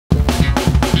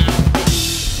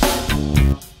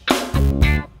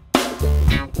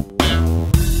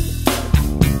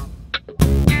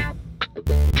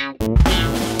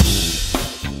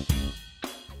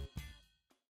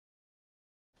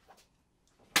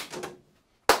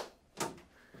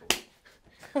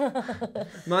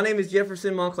My name is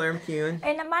Jefferson Montclair McCuwen.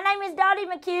 And my name is Dottie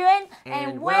McCuwen.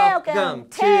 And welcome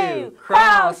to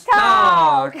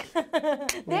CrossTalk.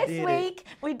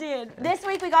 This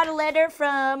week we got a letter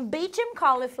from Beecham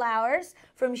Cauliflowers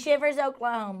from Shivers,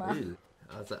 Oklahoma. Ooh,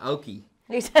 that's an Okie.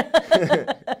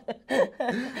 Yeah.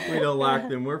 We don't like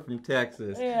them. We're from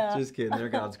Texas. Yeah. Just kidding. They're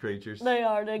God's creatures. They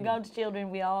are. They're God's children.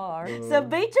 We all are. So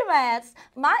Beecham asks,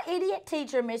 my idiot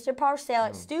teacher, Mr. Parcell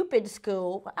at Stupid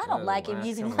School, I don't like him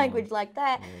using language like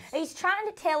that. Yes. He's trying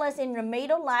to tell us in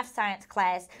remedial life science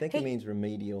class. I think he means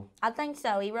remedial. I think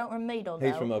so. He wrote remedial, though.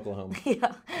 He's from Oklahoma.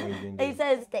 Yeah. He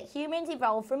says that humans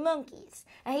evolved from monkeys.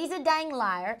 And he's a dang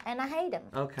liar, and I hate him.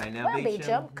 Okay, now well,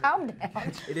 Beecham, calm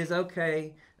down. It is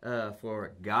okay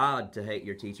for God to hate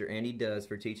your teacher, and he does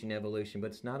for teaching evolution, but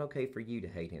it's not okay for you to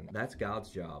hate him. That's God's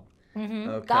job.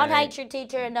 Okay? God hates your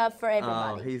teacher enough for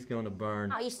everybody. Oh, he's going to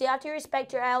burn. You still have to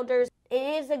respect your elders.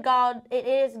 It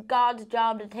is God's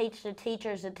job to teach the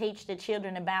teachers to teach the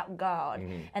children about God.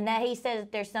 And that he says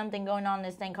that there's something going on in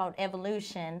this thing called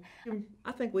evolution.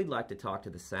 I think we'd like to talk to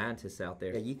the scientists out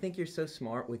there. You think you're so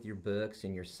smart with your books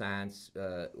and your science,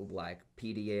 like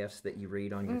PDFs that you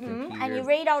read on your computer. And you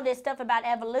read all this stuff about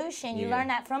evolution. You learn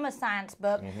that from a science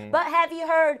book. But have you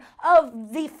heard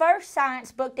of the first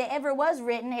science book that ever was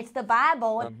written? It's the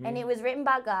Bible, and it was written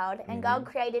by God, and God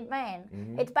created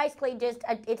man. It's basically just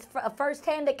it's a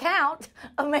first-hand account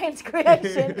of man's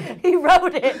creation. He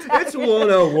wrote it. It's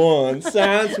 101,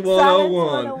 Science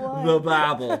 101, the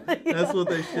Bible. That's what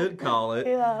they should call it.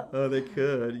 Yeah. Oh, they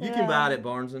could. You can buy it at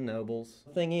Barnes and Nobles.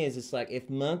 The thing is, it's like if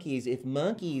monkeys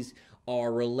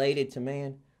are related to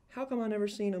man, how come I never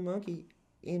seen a monkey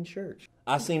in church?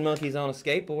 I've seen monkeys on a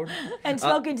skateboard. And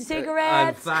smoking cigarettes.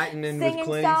 And fighting in singing with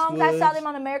Clint songs. Woods. I saw them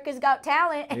on America's Got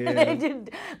Talent. And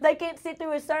they can't sit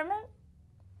through a sermon.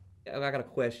 I got a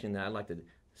question that I'd like to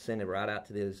send it right out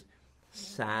to those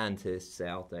scientists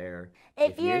out there.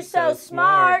 If you're so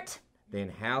smart, then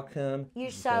how come you're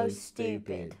so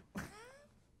stupid?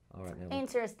 All right, now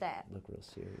answer us that. Look real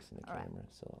serious in the camera,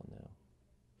 so I'll know.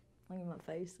 Look at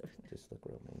my face. Just look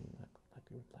real mean, like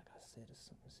I said, it's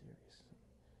something serious.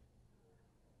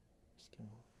 Just come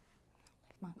on.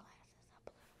 Lift my glasses up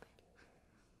a little bit.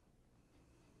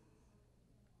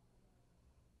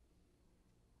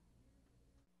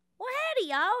 Well, howdy,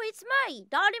 y'all. It's me,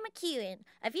 Dottie McCuwen.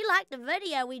 If you liked the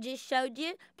video we just showed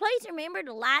you, please remember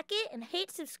to like it and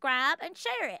hit subscribe and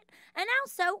share it. And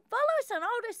also, follow us on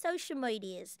all the social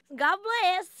medias. God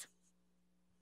bless.